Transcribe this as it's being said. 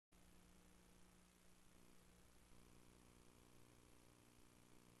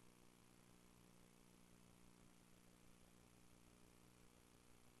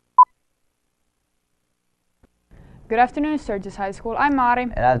Good afternoon, Sturgis High School. I'm Mari.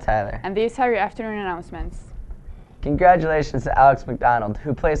 And I'm Tyler. And these are your afternoon announcements. Congratulations to Alex McDonald,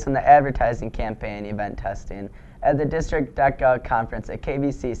 who placed in the advertising campaign event testing at the District DECA conference at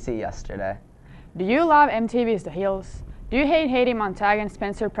KVCC yesterday. Do you love MTV's The Hills? Do you hate Haiti Montag and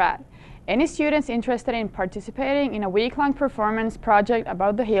Spencer Pratt? Any students interested in participating in a week-long performance project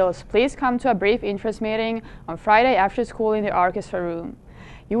about The Hills, please come to a brief interest meeting on Friday after school in the orchestra room.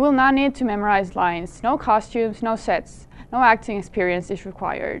 You will not need to memorize lines. No costumes, no sets. No acting experience is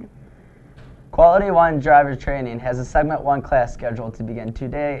required. Quality 1 driver training has a Segment 1 class scheduled to begin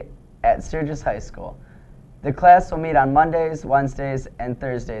today at Sturgis High School. The class will meet on Mondays, Wednesdays, and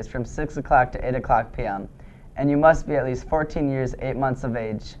Thursdays from 6 o'clock to 8 o'clock p.m., and you must be at least 14 years, 8 months of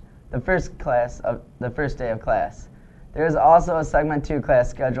age the first day of class. There is also a Segment 2 class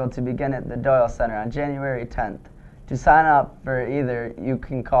scheduled to begin at the Doyle Center on January 10th. To sign up for either, you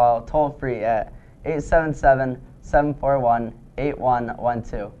can call toll-free at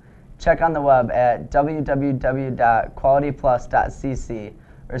 877-741-8112. Check on the web at www.qualityplus.cc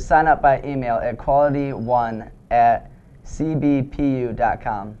or sign up by email at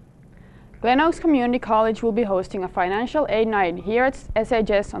quality1@cbpu.com. Glen Oaks Community College will be hosting a financial aid night here at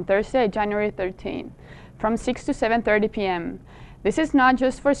SHS on Thursday, January 13, from 6 to 7:30 p.m. This is not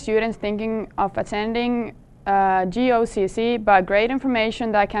just for students thinking of attending GOCC, but great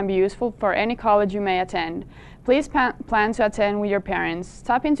information that can be useful for any college you may attend. Please plan to attend with your parents.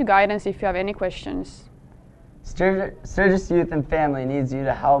 Stop into guidance if you have any questions. Sturgis Youth and Family needs you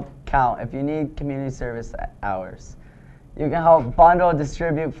to help count if you need community service hours. You can help bundle,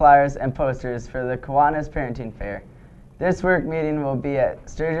 distribute flyers and posters for the Kiwanis Parenting Fair. This work meeting will be at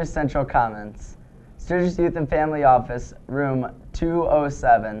Sturgis Central Commons, Sturgis Youth and Family Office, room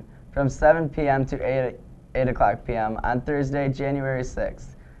 207, from 7 p.m. to 8 o'clock p.m. on Thursday, January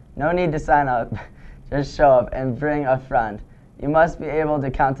 6th. No need to sign up. Just show up and bring a friend. You must be able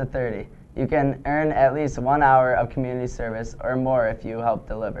to count to 30. You can earn at least 1 hour of community service or more if you help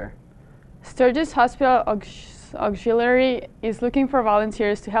deliver. Sturgis Hospital Auxiliary is looking for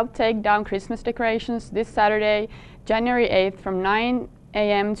volunteers to help take down Christmas decorations this Saturday, January 8th from 9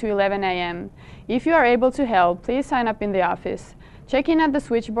 a.m. to 11 a.m. If you are able to help, please sign up in the office. Check in at the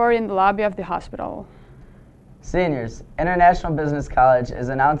switchboard in the lobby of the hospital. Seniors, International Business College is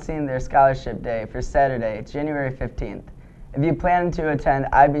announcing their scholarship day for Saturday, January 15th. If you plan to attend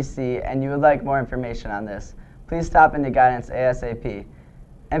IBC and you would like more information on this, please stop into guidance ASAP.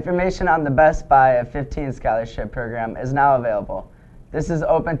 Information on the Best Buy of 15 scholarship program is now available. This is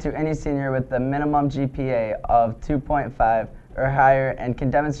open to any senior with the minimum GPA of 2.5 or higher and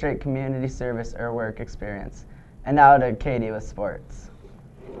can demonstrate community service or work experience. And now to Katie with sports.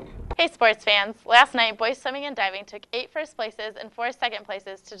 Hey sports fans, last night boys swimming and diving took 8 first places and 4 second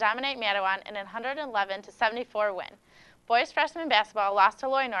places to dominate Matawan in a 111-74 win. Boys freshman basketball lost to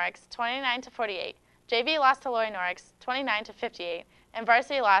Loy Norix 29-48, JV lost to Loy Norix 29-58, and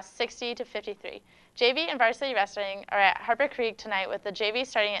varsity lost 60-53. JV and varsity wrestling are at Harper Creek tonight with the JV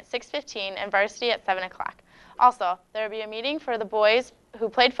starting at 6:15 and varsity at 7 o'clock. Also, there will be a meeting for the boys who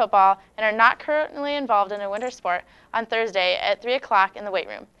played football and are not currently involved in a winter sport on Thursday at 3 o'clock in the weight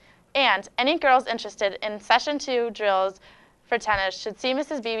room. And any girls interested in Session 2 drills for tennis should see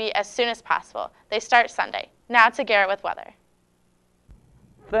Mrs. Beebe as soon as possible. They start Sunday. Now to Garrett with weather.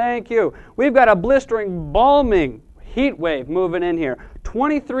 Thank you. We've got a blistering, balming heat wave moving in here.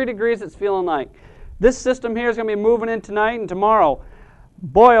 23 degrees it's feeling like. This system here is going to be moving in tonight and tomorrow.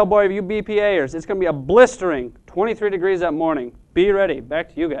 Boy, oh boy, you BPAers, it's going to be a blistering 23 degrees that morning. Be ready. Back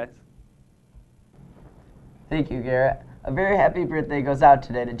to you guys. Thank you, Garrett. A very happy birthday goes out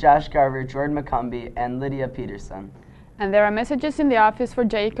today to Josh Garver, Jordan McCumbee, and Lydia Peterson. And there are messages in the office for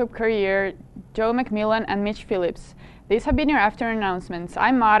Jacob Currier, Joe McMillan, and Mitch Phillips. These have been your afternoon announcements.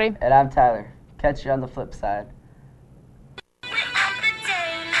 I'm Mari. And I'm Tyler. Catch you on the flip side.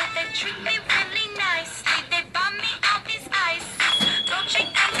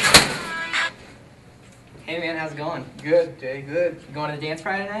 Hey man, how's it going? Good, Jay, good. You going to the dance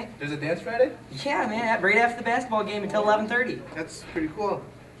Friday night? There's a dance Friday? Yeah, man, right after the basketball game until 11:30. That's pretty cool.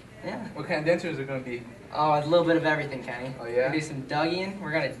 Yeah. What kind of dancers are going to be? Oh, a little bit of everything, Kenny. Oh, yeah? We're going to do some Dougie-in.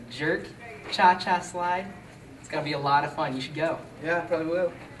 We're going to jerk, cha-cha slide. It's going to be a lot of fun. You should go. Yeah, probably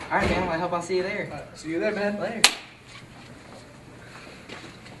will. All right, man. Well, I hope I'll see you there. See you there, man. Later.